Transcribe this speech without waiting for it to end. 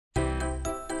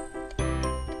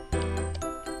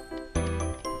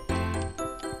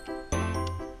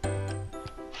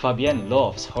Fabienne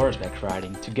loves horseback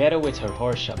riding together with her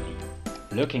horse chappie.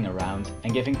 Looking around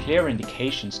and giving clear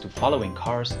indications to following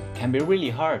cars can be really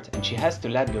hard, and she has to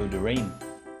let go the rein.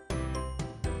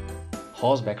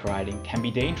 Horseback riding can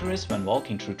be dangerous when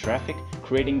walking through traffic,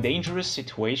 creating dangerous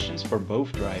situations for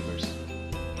both drivers.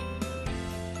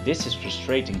 This is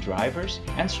frustrating drivers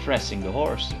and stressing the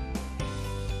horse.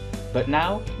 But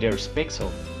now there's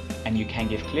Pixel, and you can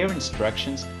give clear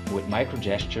instructions with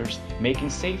microgestures, making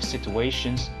safe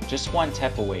situations just one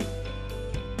tap away.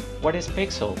 What is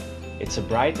Pixel? It's a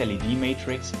bright LED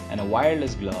matrix and a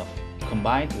wireless glove,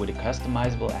 combined with a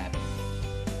customizable app.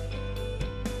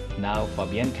 Now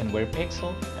Fabienne can wear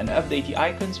Pixel and update the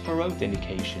icons for road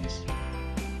indications.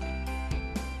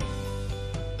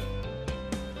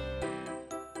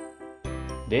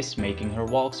 This making her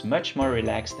walks much more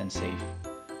relaxed and safe.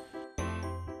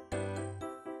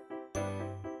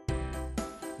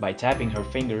 By tapping her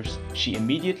fingers, she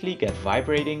immediately gets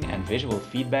vibrating and visual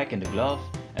feedback in the glove,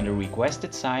 and a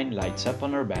requested sign lights up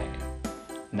on her back.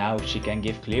 Now she can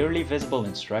give clearly visible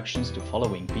instructions to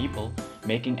following people,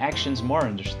 making actions more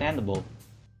understandable.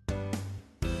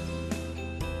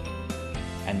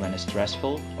 And when a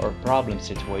stressful or problem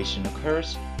situation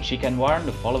occurs, she can warn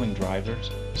the following drivers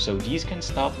so these can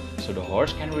stop, so the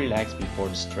horse can relax before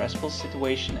the stressful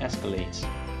situation escalates.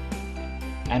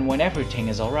 And when everything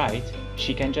is alright,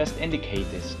 she can just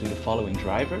indicate this to the following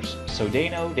drivers so they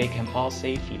know they can pass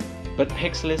safely. But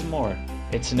Pixel is more.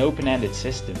 It's an open-ended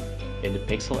system. In the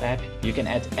Pixel app, you can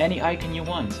add any icon you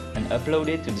want and upload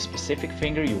it to the specific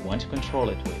finger you want to control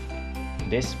it with.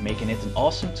 This making it an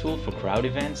awesome tool for crowd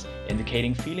events,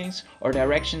 indicating feelings or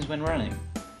directions when running.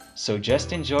 So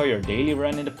just enjoy your daily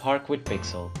run in the park with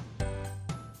Pixel.